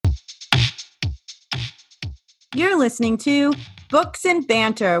You're listening to Books and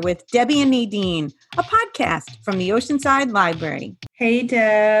Banter with Debbie and Nadine, a podcast from the Oceanside Library. Hey,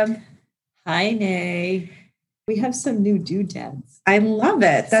 Deb. Hi, Nay. We have some new doodads. I love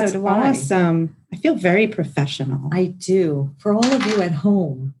it. That's So do awesome. I feel very professional. I do. For all of you at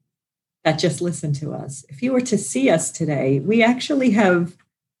home that just listen to us, if you were to see us today, we actually have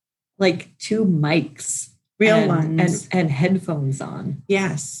like two mics. Real ones. And headphones on.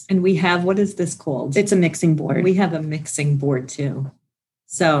 Yes. And we have, what is this called? It's a mixing board. We have a mixing board too.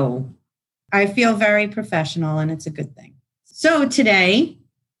 So I feel very professional and it's a good thing. So today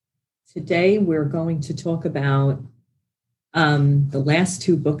we're going to talk about the last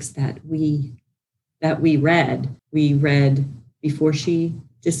two books that we read. We read Before She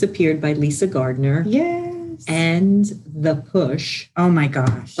Disappeared by Lisa Gardner. Yes. And The Push. Oh my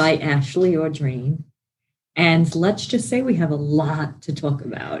gosh. By Ashley Audrain. And let's just say we have a lot to talk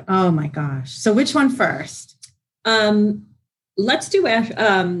about. Oh my gosh. So which one first? Let's do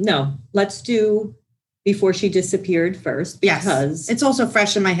Before She Disappeared first. Because it's also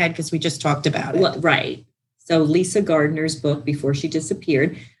fresh in my head because we just talked about it. Right. So Lisa Gardner's book, Before She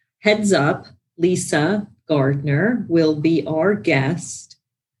Disappeared. Heads up, Lisa Gardner will be our guest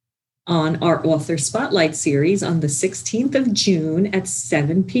on our Author Spotlight series on the 16th of June at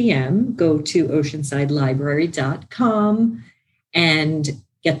 7 p.m. Go to oceansidelibrary.com and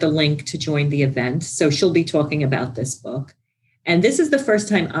get the link to join the event. So she'll be talking about this book. And this is the first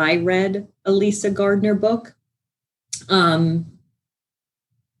time I read a Lisa Gardner book. Yeah.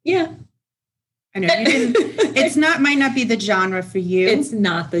 I know you didn't. Might not be the genre for you. It's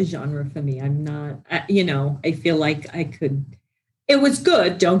not the genre for me. I'm not, I feel like I could. It was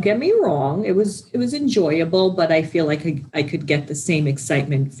good. Don't get me wrong. It was enjoyable, but I feel like I could get the same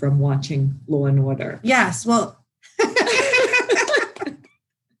excitement from watching Law and Order. Yes. Well, I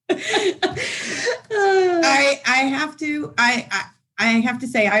have to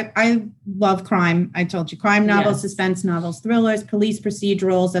say I love crime. I told you, crime novels, Yes. Suspense novels, thrillers, police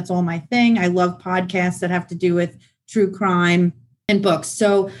procedurals. That's all my thing. I love podcasts that have to do with true crime and books.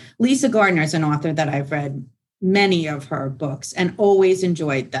 So Lisa Gardner is an author that I've read many of her books and always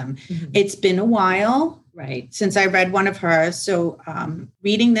enjoyed them. Mm-hmm. It's been a while, right, since I read one of hers. So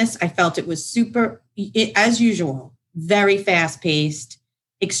reading this, I felt it was as usual, very fast-paced,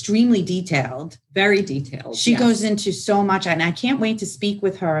 extremely detailed. Very detailed. She goes into so much, and I can't wait to speak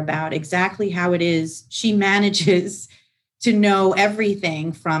with her about exactly how it is she manages to know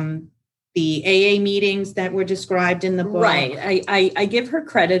everything from the AA meetings that were described in the book. Right. I give her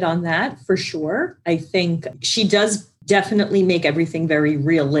credit on that for sure. I think she does definitely make everything very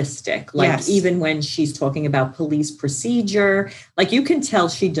realistic. Like Yes. even when she's talking about police procedure, like you can tell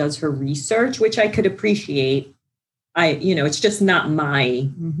she does her research, which I could appreciate. It's just not my,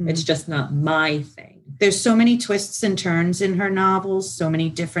 it's just not my thing. There's so many twists and turns in her novels, so many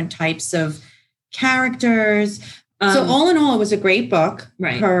different types of characters. So all in all, it was a great book.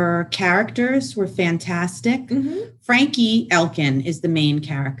 Right. Her characters were fantastic. Mm-hmm. Frankie Elkin is the main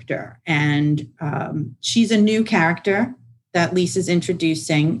character, and she's a new character that Lisa's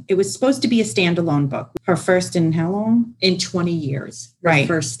introducing. It was supposed to be a standalone book. Her first in how long? In 20 years. Her Right.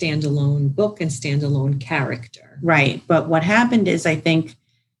 first standalone book and standalone character. Right. But what happened is, I think,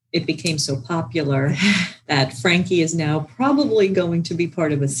 it became so popular that Frankie is now probably going to be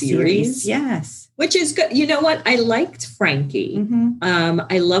part of a series. Yes. Which is good. You know what? I liked Frankie. Mm-hmm.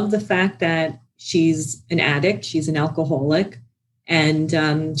 I love the fact that she's an addict. She's an alcoholic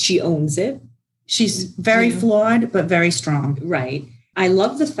and she owns it. She's very flawed, but very strong. Right. I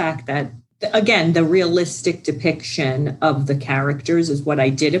love the fact that, again, the realistic depiction of the characters is what I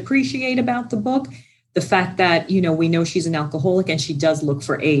did appreciate about the book. The fact that, we know she's an alcoholic and she does look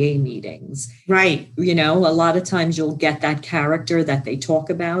for AA meetings. Right. A lot of times you'll get that character that they talk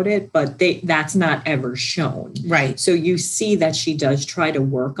about it, but that's not ever shown. Right. So you see that she does try to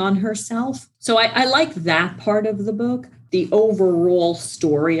work on herself. So I like that part of the book. The overall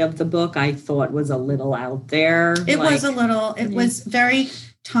story of the book, I thought was a little out there. It was very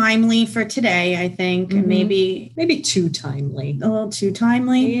timely for today, I think. And maybe too timely. A little too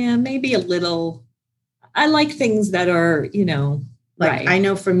timely. Yeah, maybe a little. I like things that are, right. I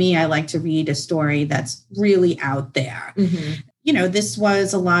know for me, I like to read a story that's really out there. Mm-hmm. This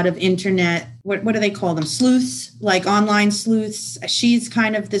was a lot of internet, what do they call them? Sleuths, like online sleuths. She's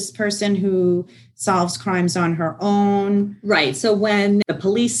kind of this person who solves crimes on her own. Right. So when the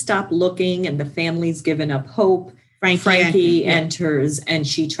police stop looking and the family's given up hope, Frankie enters and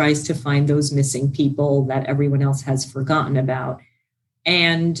she tries to find those missing people that everyone else has forgotten about.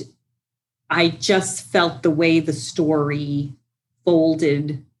 And I just felt the way the story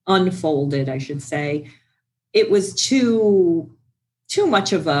unfolded, I should say, it was too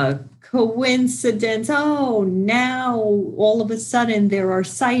much of a coincidence. Oh, now all of a sudden there are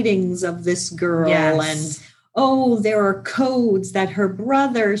sightings of this girl, and oh, there are codes that her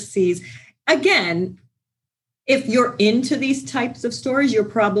brother sees. Again, if you're into these types of stories, you're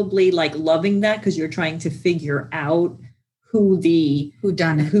probably like loving that because you're trying to figure out who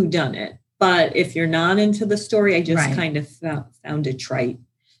done it. But if you're not into the story, I just kind of found it trite.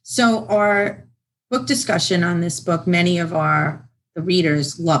 So our book discussion on this book, many of the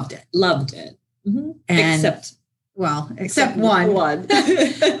readers loved it. Mm-hmm. Except one.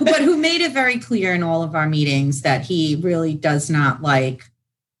 But who made it very clear in all of our meetings that he really does not like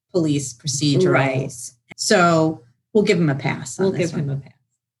police procedurals. Right. So we'll give him a pass. We'll give him a pass.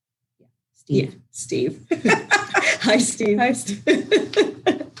 Yeah. Steve. Hi, Steve.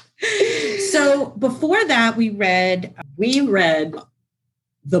 So before that, we read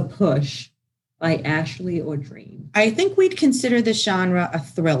The Push by Ashley Audrain. I think we'd consider the genre a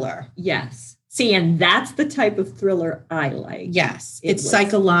thriller. Yes. See, and that's the type of thriller I like. Yes. It's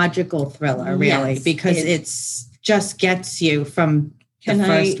psychological thriller, really, because it's just gets you from the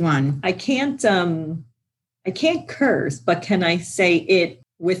first one. I can't curse, but can I say it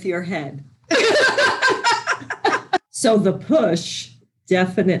with your head? So The Push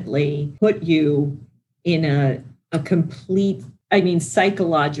definitely put you in a complete,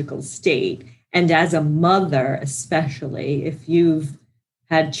 psychological state. And as a mother, especially if you've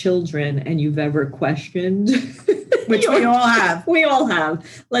had children and you've ever questioned, which we all have. We all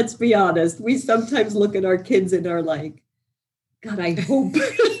have. Let's be honest. We sometimes look at our kids and are like, God, I hope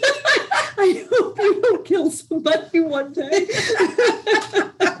you don't kill somebody one day.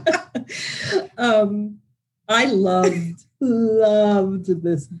 I loved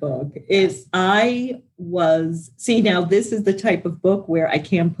this book. Now this is the type of book where I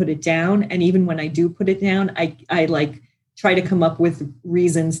can put it down. And even when I do put it down, I like try to come up with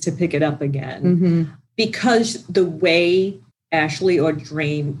reasons to pick it up again. Mm-hmm. Because the way Ashley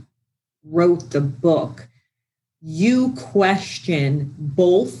Audrain wrote the book, you question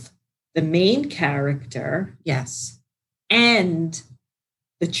both the main character, and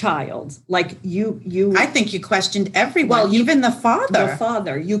the child. Like you I think you questioned everyone. Well, even the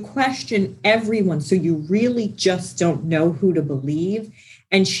father. You question everyone. So you really just don't know who to believe.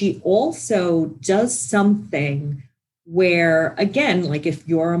 And she also does something where, again, like if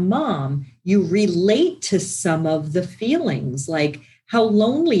you're a mom, you relate to some of the feelings, like how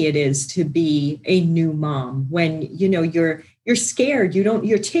lonely it is to be a new mom when, you're scared,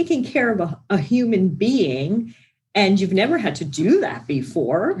 you're taking care of a human being and you've never had to do that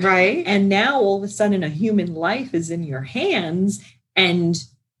before. Right. And now all of a sudden a human life is in your hands. And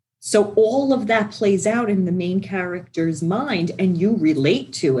so all of that plays out in the main character's mind and you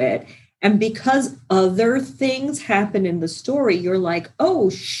relate to it. And because other things happen in the story, you're like,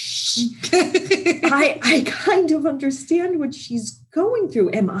 oh, I kind of understand what she's going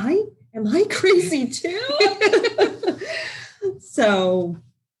through. Am I crazy too? So,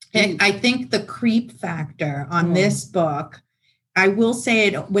 and I think the creep factor on this book, I will say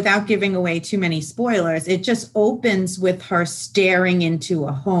it without giving away too many spoilers, it just opens with her staring into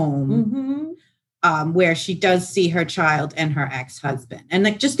a home where she does see her child and her ex-husband. And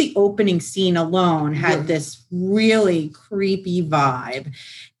like just the opening scene alone had this really creepy vibe.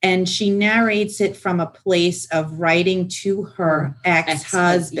 And she narrates it from a place of writing to her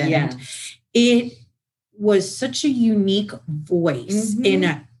ex-husband. Yes. It was such a unique voice in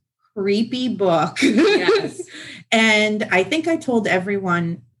a creepy book. Yes. And I think I told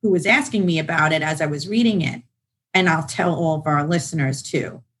everyone who was asking me about it as I was reading it, and I'll tell all of our listeners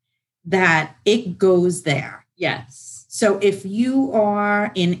too, that it goes there. Yes. So if you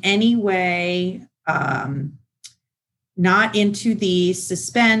are in any way not into the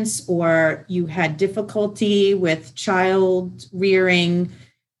suspense or you had difficulty with child rearing,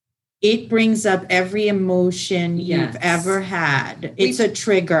 it brings up every emotion you've ever had. It's a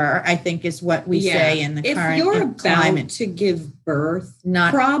trigger, I think, is what we say in the current climate. If you're about to give birth,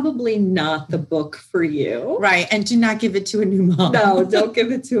 probably not the book for you. Right. And do not give it to a new mom. No, don't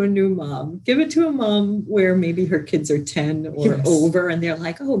give it to a new mom. Give it to a mom where maybe her kids are 10 or over and they're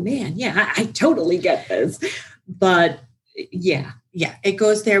like, oh, man, I totally get this. But yeah, it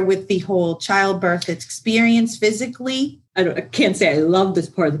goes there with the whole childbirth experience physically. I can't say I love this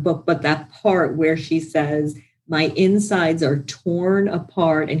part of the book, but that part where she says, my insides are torn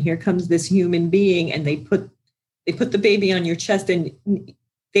apart and here comes this human being and they put the baby on your chest and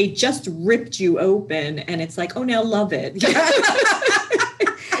they just ripped you open and it's like, oh, now love it.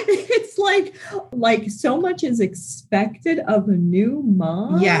 It's like so much is expected of a new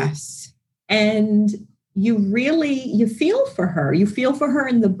mom. Yes. And you feel for her. You feel for her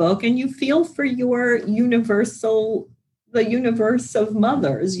in the book, and you feel for the universe of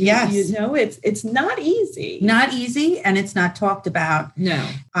mothers. Yes. It's not easy. Not easy, and it's not talked about. No.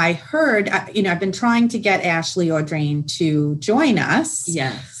 I heard, I've been trying to get Ashley Audrain to join us.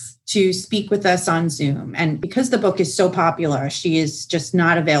 Yes. To speak with us on Zoom. And because the book is so popular, she is just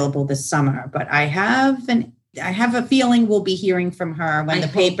not available this summer. But I have a feeling we'll be hearing from her when the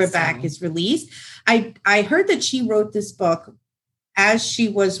paperback is released. I heard that she wrote this book as she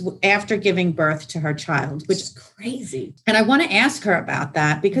was after giving birth to her child, which is crazy. And I want to ask her about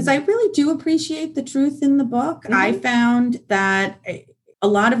that because I really do appreciate the truth in the book. Mm-hmm. I found that a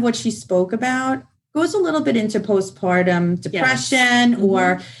lot of what she spoke about goes a little bit into postpartum depression. Yes.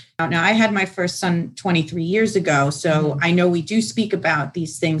 Or now I had my first son 23 years ago. So I know we do speak about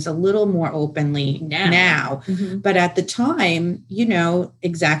these things a little more openly now. Mm-hmm. But at the time,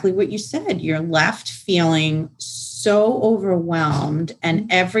 exactly what you said, you're left feeling so overwhelmed, and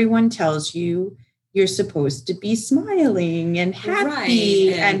everyone tells you you're supposed to be smiling and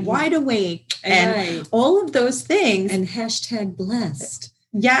happy and wide awake and all of those things. And #blessed.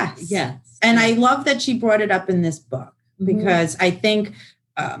 Yes. And I love that she brought it up in this book because I think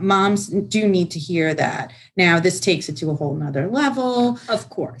moms do need to hear that. Now, this takes it to a whole nother level. Of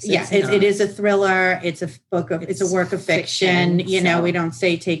course. It is a thriller. It's a it's a work of fiction. We don't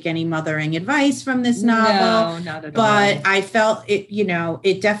say take any mothering advice from this novel. No, not at all. But I felt it,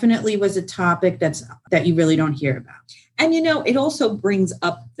 it definitely was a topic that you really don't hear about. And, it also brings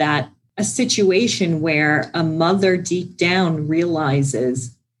up a situation where a mother deep down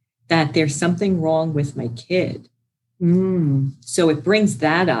realizes that there's something wrong with my kid. So it brings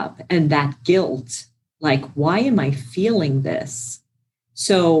that up, and that guilt, like, why am I feeling this?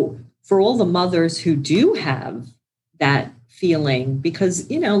 So for all the mothers who do have that feeling, because,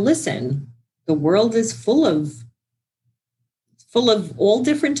 listen, the world is full of all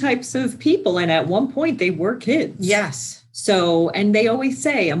different types of people. And at one point they were kids. Yes. So, and they always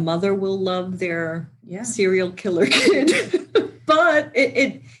say a mother will love their serial killer kid, but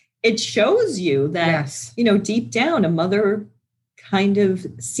it shows you that, deep down, a mother kind of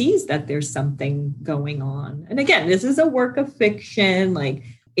sees that there's something going on. And again, this is a work of fiction. Like,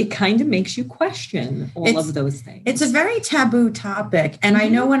 it kind of makes you question all of those things. It's a very taboo topic. And I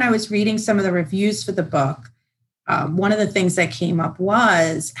know when I was reading some of the reviews for the book, one of the things that came up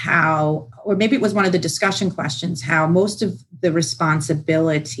was how, or maybe it was one of the discussion questions, how most of the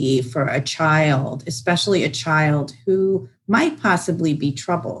responsibility for a child, especially a child who might possibly be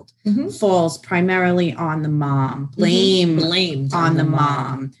troubled, falls primarily on the mom, blamed on the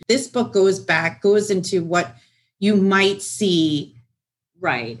mom. This book goes into what you might see.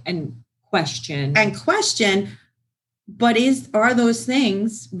 Right. And question. But are those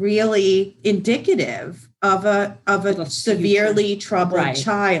things really indicative of a severely troubled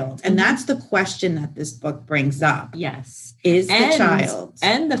child? And that's the question that this book brings up. Yes. Is the child.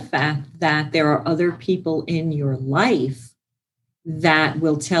 And the fact that there are other people in your life that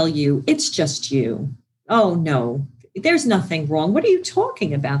will tell you, it's just you. Oh, no, there's nothing wrong. What are you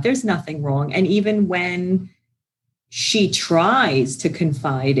talking about? There's nothing wrong. And even when she tries to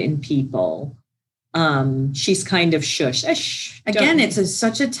confide in people, she's kind of shushed. Again, it's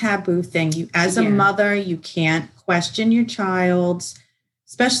such a taboo thing. As a mother, you can't question your child's,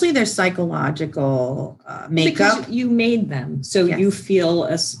 especially their psychological makeup. Because you made them. So you feel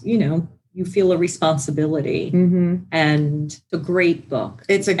you feel a responsibility. And a great book.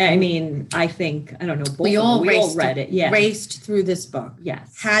 I think, I don't know, we all read it. Yeah. Raced through this book.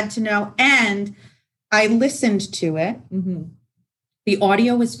 Yes. Had to know. And I listened to it. The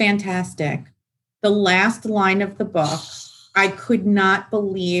audio was fantastic. The last line of the book, I could not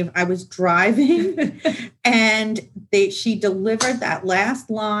believe. I was driving and she delivered that last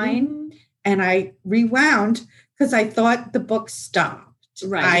line and I rewound because I thought the book stopped.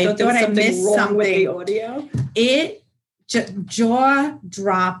 Right. I thought I missed something with the audio. It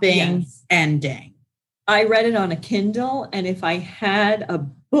jaw-dropping ending. I read it on a Kindle, and if I had a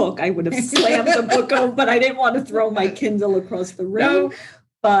book, I would have slammed the book over, but I didn't want to throw my Kindle across the room. No.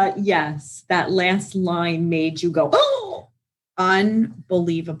 But yes, that last line made you go, oh!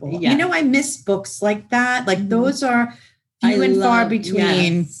 Unbelievable. Yeah. I miss books like that. Like those are few and far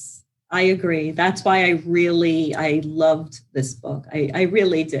between. Yes. I agree. That's why I loved this book. I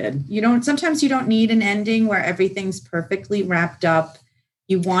really did. Sometimes you don't need an ending where everything's perfectly wrapped up.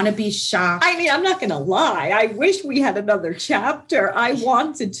 You want to be shocked. I mean, I'm not going to lie. I wish we had another chapter. I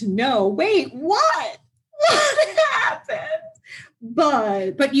wanted to know, wait, what? What happened?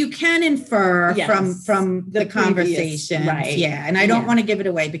 But you can infer from the conversation. Right. Yeah. And I don't want to give it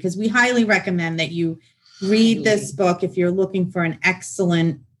away because we highly recommend that you read this book if you're looking for an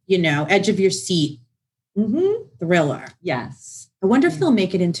excellent, edge of your seat thriller. Yes. I wonder if they'll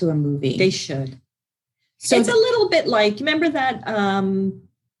make it into a movie. They should. So it's a little bit like, remember that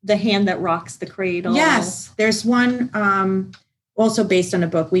The Hand That Rocks the Cradle? Yes. There's one also based on a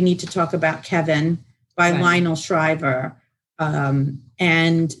book. We need to talk about Kevin by Lionel Shriver.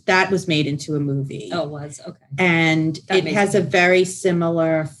 And that was made into a movie. Oh, it was? Okay. And it has a very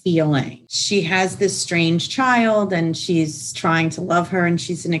similar feeling. She has this strange child and she's trying to love her, and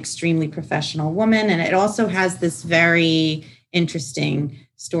she's an extremely professional woman. And it also has this very interesting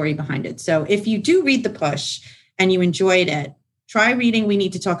story behind it. So if you do read The Push and you enjoyed it, try reading We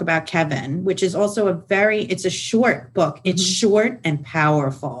Need to Talk About Kevin, which is also it's a short book. It's short and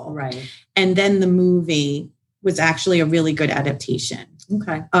powerful. Right. And then the movie was actually a really good adaptation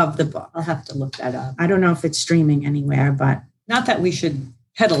of the book. I'll have to look that up. I don't know if it's streaming anywhere, but not that we should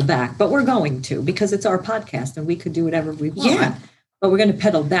pedal back, but we're going to, because it's our podcast and we could do whatever we want. Yeah. But we're going to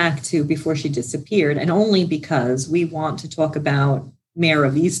pedal back to Before She Disappeared, and only because we want to talk about Mare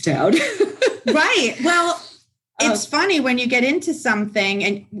of Easttown. Right. Well, it's funny when you get into something,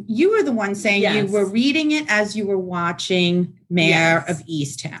 and you were the one saying you were reading it as you were watching Mare of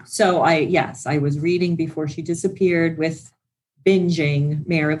Easttown. So I was reading Before She Disappeared with binging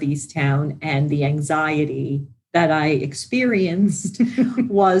Mare of Easttown, and the anxiety that I experienced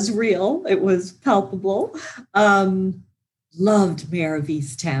was real. It was palpable. Loved Mare of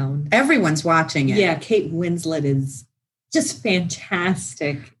Easttown. Everyone's watching it. Yeah, Kate Winslet is just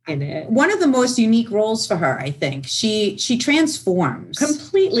fantastic in it. One of the most unique roles for her, I think. She transforms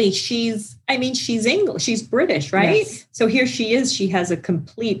completely. She's English, she's British, right? Yes. So here she is. She has a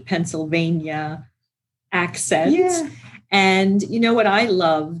complete Pennsylvania accent. Yeah. And you know what I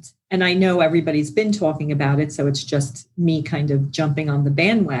loved, and I know everybody's been talking about it, so it's just me kind of jumping on the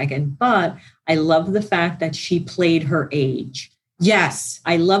bandwagon, but I love the fact that she played her age. Yes.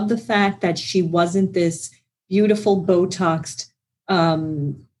 I love the fact that she wasn't this beautiful Botoxed,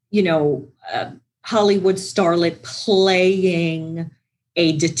 Hollywood starlet playing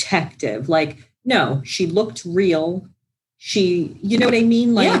a detective. Like, no, she looked real. You know what I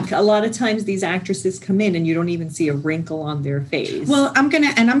mean? Like a lot of times these actresses come in and you don't even see a wrinkle on their face. Well, I'm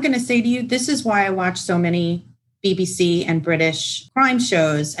going to say to you, this is why I watch so many BBC and British crime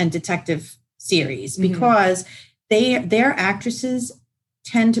shows and detective series, because their actresses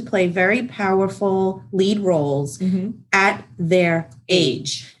tend to play very powerful lead roles at their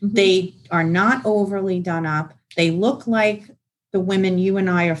age. They are not overly done up. They look like the women you and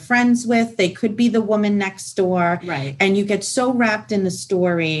I are friends with. They could be the woman next door. Right. And you get so wrapped in the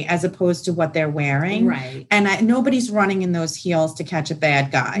story as opposed to what they're wearing. Right. And nobody's running in those heels to catch a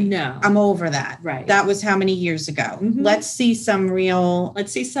bad guy. No. I'm over that. Right. That was how many years ago? Let's see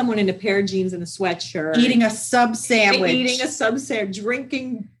let's see someone in a pair of jeans and a sweatshirt. Eating a sub sandwich.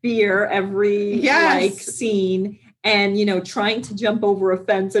 Drinking beer every scene. And, trying to jump over a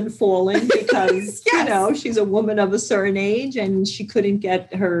fence and falling because, she's a woman of a certain age and she couldn't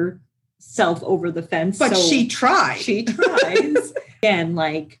get herself over the fence. But she tried. She tries. Again,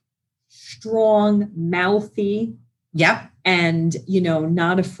 like strong, mouthy. Yep. And,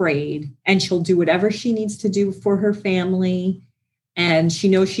 not afraid. And she'll do whatever she needs to do for her family. And she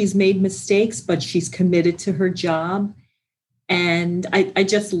knows she's made mistakes, but she's committed to her job. And I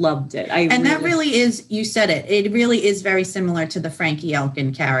just loved it. That really is, you said it, it really is very similar to the Frankie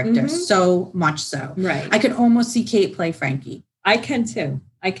Elkin character. So much so. Right. I could almost see Kate play Frankie. I can too.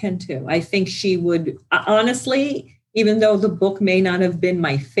 I think she would, honestly, even though the book may not have been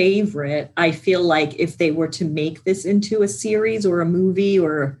my favorite, I feel like if they were to make this into a series or a movie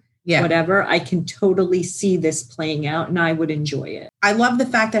or whatever, I can totally see this playing out and I would enjoy it. I love the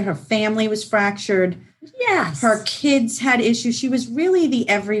fact that her family was fractured. Yes. Her kids had issues. She was really the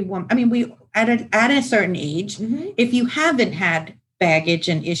every woman. I mean, we at a certain age, if you haven't had baggage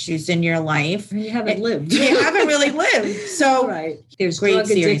and issues in your life, you haven't lived. You haven't really lived. So there's drug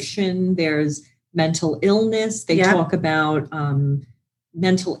addiction, there's mental illness. They talk about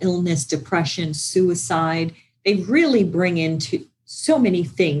mental illness, depression, suicide. They really bring into so many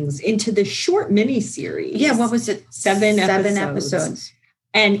things into this short miniseries. Yeah, what was it? Seven episodes.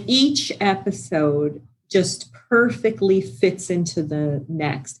 And each episode just perfectly fits into the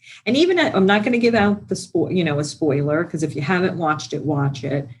next. And even I'm not going to give out the a spoiler, because if you haven't watched it, watch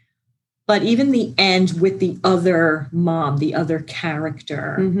it. But even the end with the other mom, the other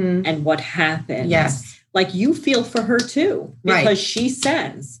character, and what happens. Yes. Like you feel for her too, because she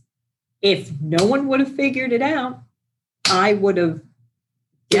says, if no one would have figured it out, I would have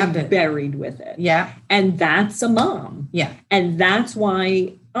been buried with it. Yeah. And that's a mom. Yeah. And that's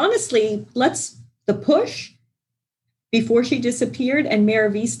why, honestly, let's The Push, Before She Disappeared, and Mayor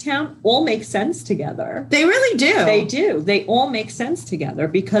of Easttown all make sense together. They really do. They do. They all make sense together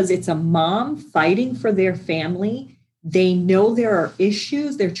because it's a mom fighting for their family. They know there are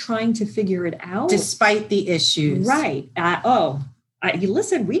issues. They're trying to figure it out. Despite the issues. Right.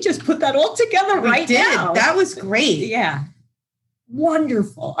 Listen, we just put that all together right now. That was great. Yeah.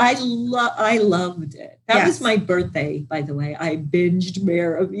 Wonderful. I loved it. That was my birthday, by the way. I binged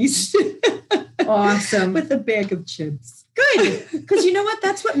Mayor of Easttown. Awesome. With a bag of chips. Good. Because you know what?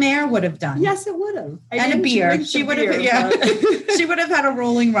 That's what Mare would have done. Yes, it would have. And a beer. She would have, she would have had a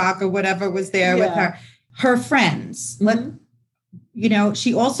Rolling Rock or whatever was there with her. Her friends. Mm-hmm.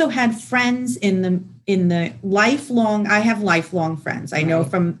 She also had friends in the lifelong. I have lifelong friends. I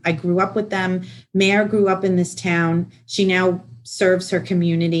know I grew up with them. Mare grew up in this town. She now serves her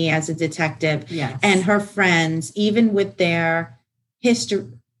community as a detective. Yes. And her friends, even with their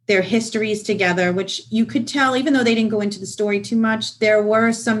histories together, which you could tell, even though they didn't go into the story too much, there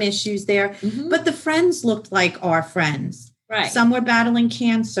were some issues there. Mm-hmm. But the friends looked like our friends. Right. Some were battling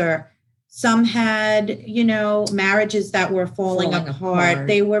cancer. Some had, marriages that were falling apart.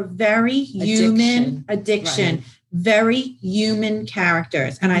 They were very human addiction, right. Very human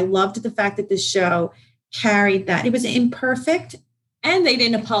characters. And I loved the fact that the show carried that. It was imperfect. And they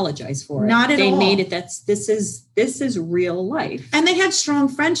didn't apologize for it. Not at all. They made it this is real life. And they had strong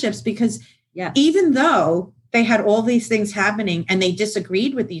friendships because even though they had all these things happening and they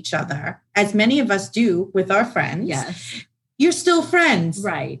disagreed with each other, as many of us do with our friends, you're still friends.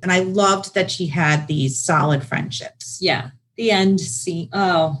 Right. And I loved that she had these solid friendships. Yeah. The end scene.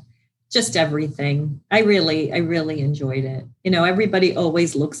 Oh, just everything. I really enjoyed it. Everybody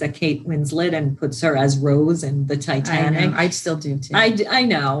always looks at Kate Winslet and puts her as Rose in the Titanic. I still do too. I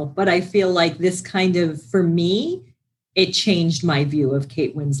know, but I feel like this kind of, for me, it changed my view of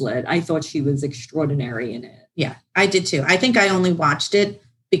Kate Winslet. I thought she was extraordinary in it. Yeah, I did too. I think I only watched it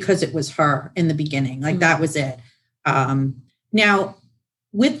because it was her in the beginning. Like that was it. Now,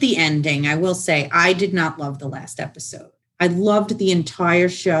 with the ending, I will say I did not love the last episode. I loved the entire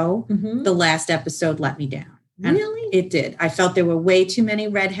show. Mm-hmm. The last episode let me down. And really? It did. I felt there were way too many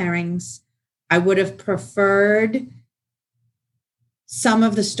red herrings. I would have preferred some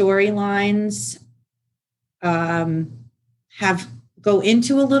of the storylines have go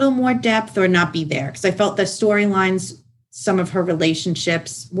into a little more depth or not be there. Because I felt the storylines, some of her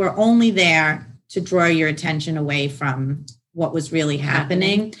relationships were only there to draw your attention away from what was really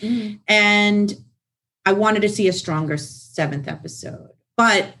happening. Mm-hmm. And I wanted to see a stronger 7th episode.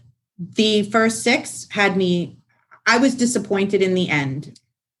 But the first 6 had me, I was disappointed in the end.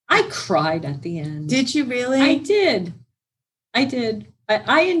 I cried at the end. Did you really? I did.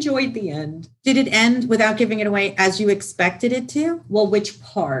 I enjoyed the end. Did it end without giving it away as you expected it to? Well, which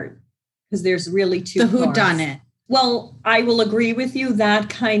part? Because there's really 2 parts. The whodunit. Well, I will agree with you. That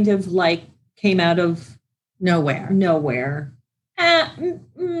kind of came out of nowhere.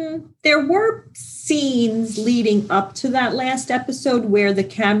 There were scenes leading up to that last episode where the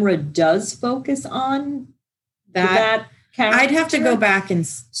camera does focus on that character. I'd have to go back and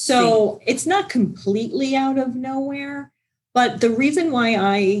so it's not completely out of nowhere. But the reason why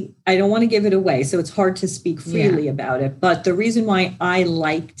I don't want to give it away, so it's hard to speak freely about it. But the reason why I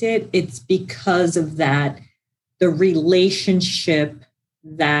liked it, it's because of the relationship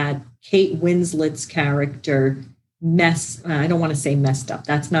that Kate Winslet's character I don't want to say messed up.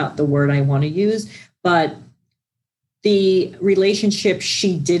 That's not the word I want to use. But the relationship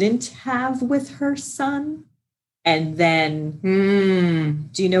she didn't have with her son. And then,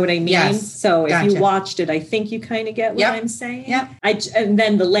 do you know what I mean? Yes. So if you watched it, I think you kind of get what I'm saying. Yep. And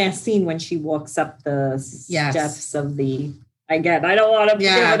then the last scene when she walks up the steps of I don't want to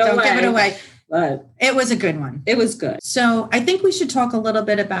give it away. But it was a good one. It was good. So I think we should talk a little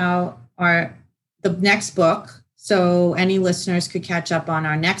bit about the next book. So any listeners could catch up on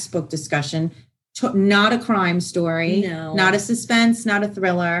our next book discussion. Not a crime story. No. Not a suspense, not a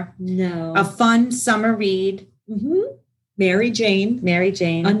thriller. No. A fun summer read. Mm-hmm. Mary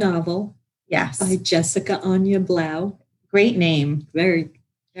Jane. A novel. Yes. By Jessica Anya Blau. Great name. Very,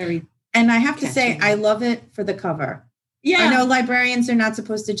 very. And I have to say, I love it for the cover. Yeah. I know librarians are not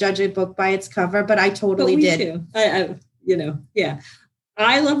supposed to judge a book by its cover, but I totally did. Too.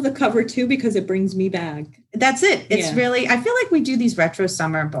 I love the cover too because it brings me back. That's it. It's really, I feel like we do these retro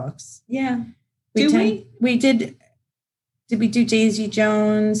summer books. Yeah. We did. Did we do Daisy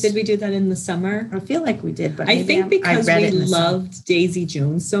Jones? Did we do that in the summer? I feel like we did, but I think because we loved Daisy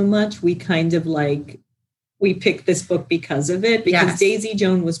Jones so much, we kind of we picked this book because of it, because Daisy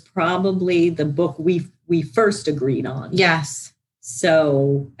Jones was probably the book we first agreed on. Yes.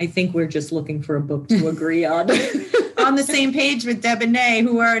 So I think we're just looking for a book to agree on. On the same page with Deb and Nay,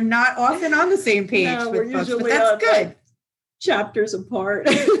 who are not often on the same page with books, but that's good. Like, chapters apart.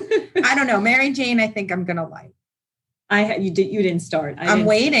 I don't know. Mary Jane, I think I'm going to like. You didn't start. I'm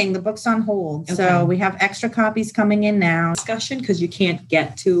waiting. The book's on hold. Okay. So we have extra copies coming in now. Discussion, because you can't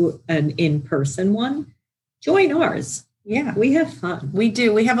get to an in-person one. Join ours. Yeah. We have fun. We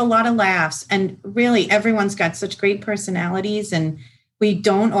do. We have a lot of laughs. And really, everyone's got such great personalities, and we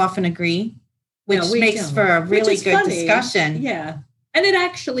don't often agree, which makes for a really good discussion. Yeah. And it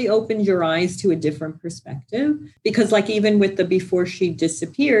actually opened your eyes to a different perspective, because like even with the Before She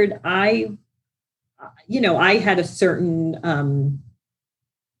Disappeared, I had a certain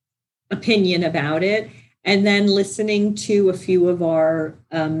opinion about it. And then listening to a few of our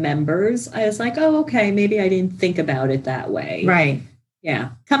members, I was like, oh, okay, maybe I didn't think about it that way. Right. Yeah.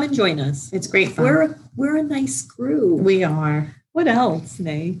 Come and join us. It's great fun. We're a nice crew. We are. What else,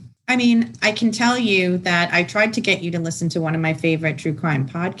 Nay? I mean, I can tell you that I tried to get you to listen to one of my favorite true crime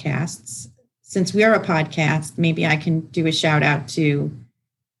podcasts. Since we're a podcast, maybe I can do a shout out to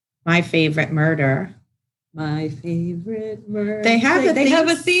My Favorite Murder. My Favorite Murder. They have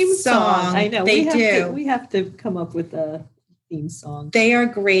a theme song. I know. They do. We have to come up with a theme song. They are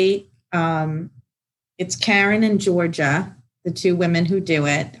great. It's Karen and Georgia, the two women who do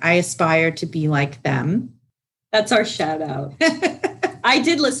it. I aspire to be like them. That's our shout out. I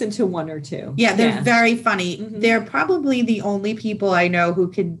did listen to one or two. Yeah, they're very funny. Mm-hmm. They're probably the only people I know who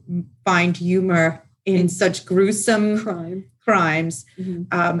can find humor in such gruesome crimes.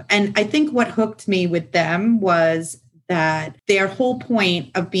 Mm-hmm. And I think what hooked me with them was that their whole point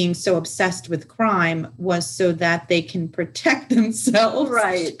of being so obsessed with crime was so that they can protect themselves.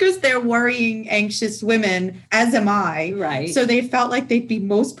 Right. Because they're worrying, anxious women, as am I. Right. So they felt like they'd be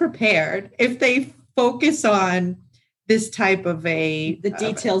most prepared if they focus on this type of the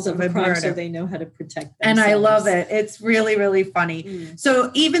details of a crime murder. So they know how to protect themselves. And I love it. It's really, really funny. Mm. So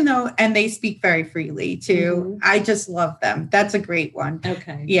even though, and they speak very freely too, I just love them. That's a great one.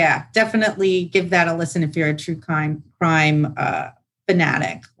 Okay. Yeah, definitely give that a listen if you're a true crime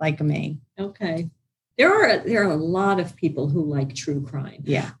fanatic like me. Okay. There are a lot of people who like true crime.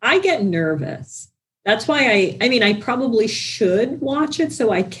 Yeah. I get nervous. That's why I probably should watch it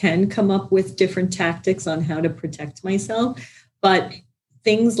so I can come up with different tactics on how to protect myself. But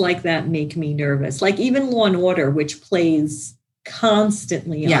things like that make me nervous. Like even Law and Order, which plays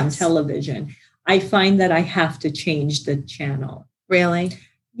constantly on television. I find that I have to change the channel. Really?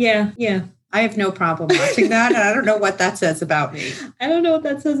 Yeah. I have no problem watching that. And I don't know what that says about me. I don't know what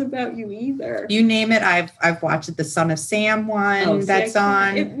that says about you either. You name it. I've watched it. The Son of Sam one that's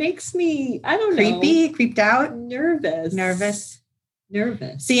on. It makes me, creeped out. Nervous.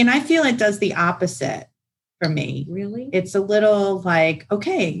 See, and I feel it does the opposite for me. Really? It's a little like,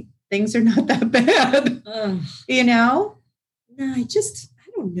 okay, things are not that bad. You know? No, I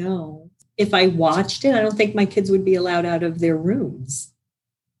don't know. If I watched it, I don't think my kids would be allowed out of their rooms.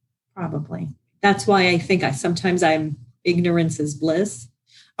 Probably. That's why I think sometimes ignorance is bliss.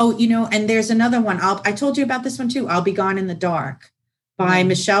 Oh, and there's another one. I told you about this one too. I'll Be Gone in the Dark by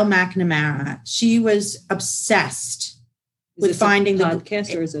Michelle McNamara. She was obsessed with finding the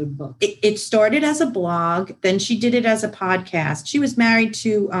podcast, or is it a book? It started as a blog. Then she did it as a podcast. She was married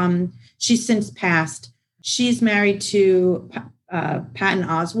to, she's since passed. She's married to Patton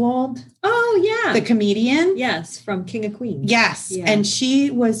Oswalt. Oh, yeah. The comedian. Yes, from King of Queens. Yes. Yeah. And she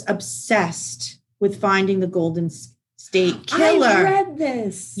was obsessed with finding the Golden State Killer. I read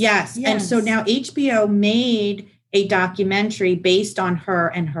this. Yes. And so now HBO made a documentary based on her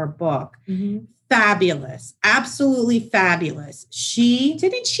and her book. Mm-hmm. Fabulous. Absolutely fabulous.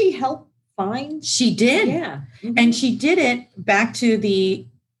 Didn't she help find? She did. Yeah. Mm-hmm. And she did it back to the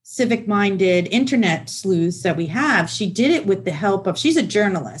civic-minded internet sleuths that we have. She did it with the help of, she's a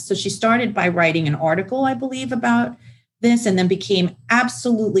journalist. So she started by writing an article, I believe, about this, and then became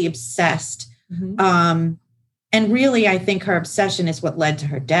absolutely obsessed. Mm-hmm. And really, I think her obsession is what led to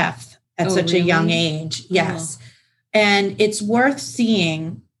her death at such a young age. Yes. Oh. And it's worth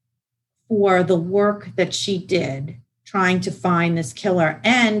seeing for the work that she did trying to find this killer.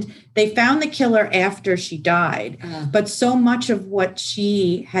 And they found the killer after she died. But so much of what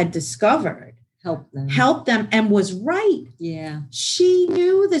she had discovered helped them and was right. Yeah. She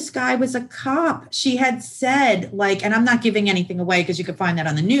knew this guy was a cop. She had said, and I'm not giving anything away because you could find that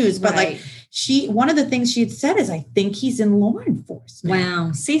on the news, but one of the things she had said is, I think he's in law enforcement.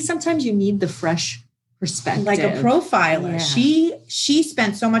 Wow. See, sometimes you need the fresh perspective. Like a profiler. Yeah. She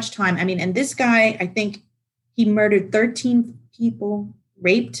spent so much time. I mean, and this guy, I think, he murdered 13 people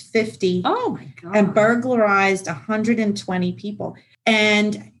raped 50, Oh my God. and burglarized 120 people.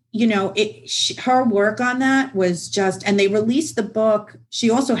 And, you know, her work on that was just, and they released the book. She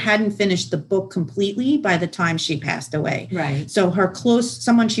also hadn't finished the book completely by the time she passed away. Right. So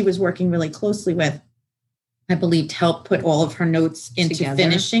someone she was working really closely with, I believe, helped put all of her notes into Together.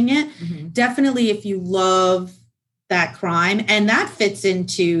 finishing it. Mm-hmm. Definitely, if you love that crime, and that fits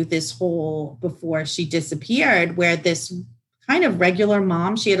into this whole before she disappeared, where this kind of regular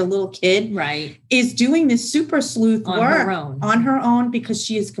mom, she had a little kid, Right. is doing this super sleuth On work her own. on her own because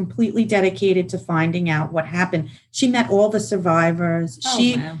she is completely dedicated to finding out what happened. She met all the survivors.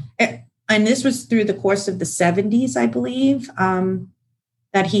 Oh, wow. And this was through the course of the 70s, I believe,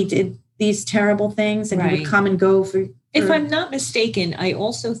 that he did these terrible things, and he Right. would come and go for. If I'm not mistaken, I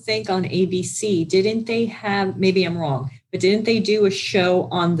also think on ABC, didn't they have, maybe I'm wrong, but didn't they do a show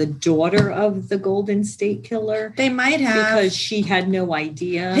on the daughter of the Golden State Killer? They might have. Because she had no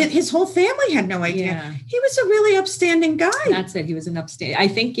idea. His whole family had no idea. Yeah. He was a really upstanding guy. That's it. He was an upstate. I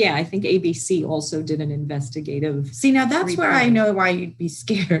think ABC also did an investigative. See, now that's where I report. know why you'd be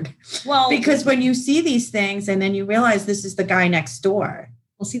scared. Well, Because when you see these things and then you realize this is the guy next door.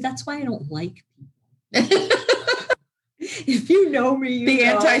 well, see, that's why I don't like people. If you know me, you The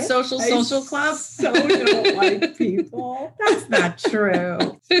know antisocial I social club? So don't like people. That's not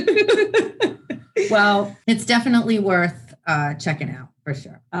true. Well, it's definitely worth checking out for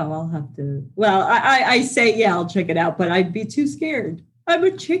sure. Oh, I'll have to. Well, I say, yeah, I'll check it out, but I'd be too scared. I'm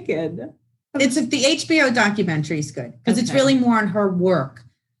a chicken. It's the HBO documentary is good because it's Okay. really more on her work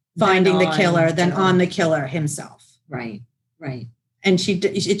finding the on killer than the- on the killer himself. Right. And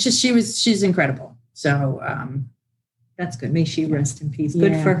she's incredible. So That's good. May she rest in peace.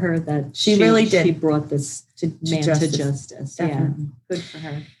 Good Yeah. for her that She really did. She brought this to man justice. to justice. Yeah. Definitely. Good for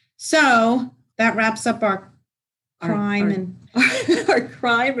her. So that wraps up our Our- crime our- and Our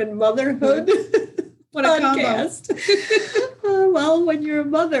crime and motherhood what a combo. podcast. Well, when you're a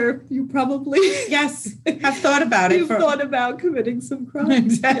mother, you probably Yes, have thought about it. You've thought about committing some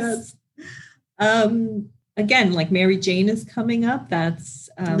crimes. Yes. Again, like Mary Jane is coming up. That's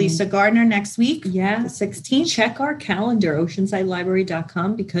Lisa Gardner next week, Yeah. the 16th. Check our calendar,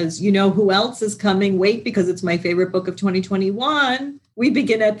 oceansidelibrary.com, because you know who else is coming. Wait, because it's my favorite book of 2021. We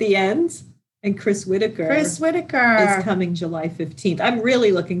Begin at the End. And Chris Whitaker is coming July 15th. I'm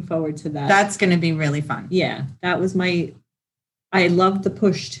really looking forward to that. That's going to be really fun. Yeah, that was I loved The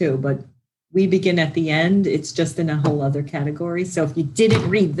Push too, but We Begin at the End. It's just in a whole other category. So if you didn't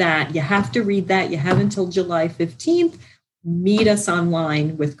read that, you have to read that. You have until July 15th. Meet us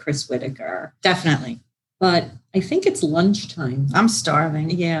online with Chris Whitaker. Definitely. But I think it's lunchtime. I'm starving.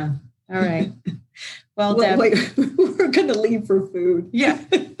 Yeah. All right. Well, Wait, we're going to leave for food. Yeah.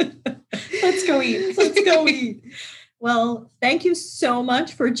 Let's go eat. Let's go eat. Well, thank you so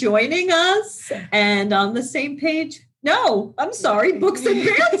much for joining us. And on the same page, no, I'm sorry, Books and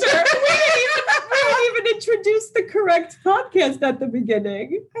Banter. we didn't even introduce the correct podcast at the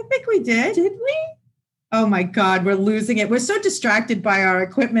beginning. I think we did. Did we? Oh my God, we're losing it. We're so distracted by our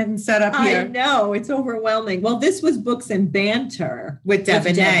equipment and setup here. I know, it's overwhelming. Well, this was Books and Banter With Deb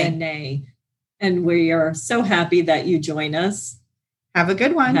and Nay. Nay. And we are so happy that you join us. Have a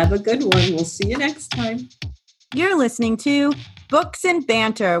good one. Have a good one. We'll see you next time. You're listening to Books and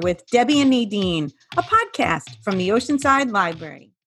Banter with Debbie and Nadine, a podcast from the Oceanside Library.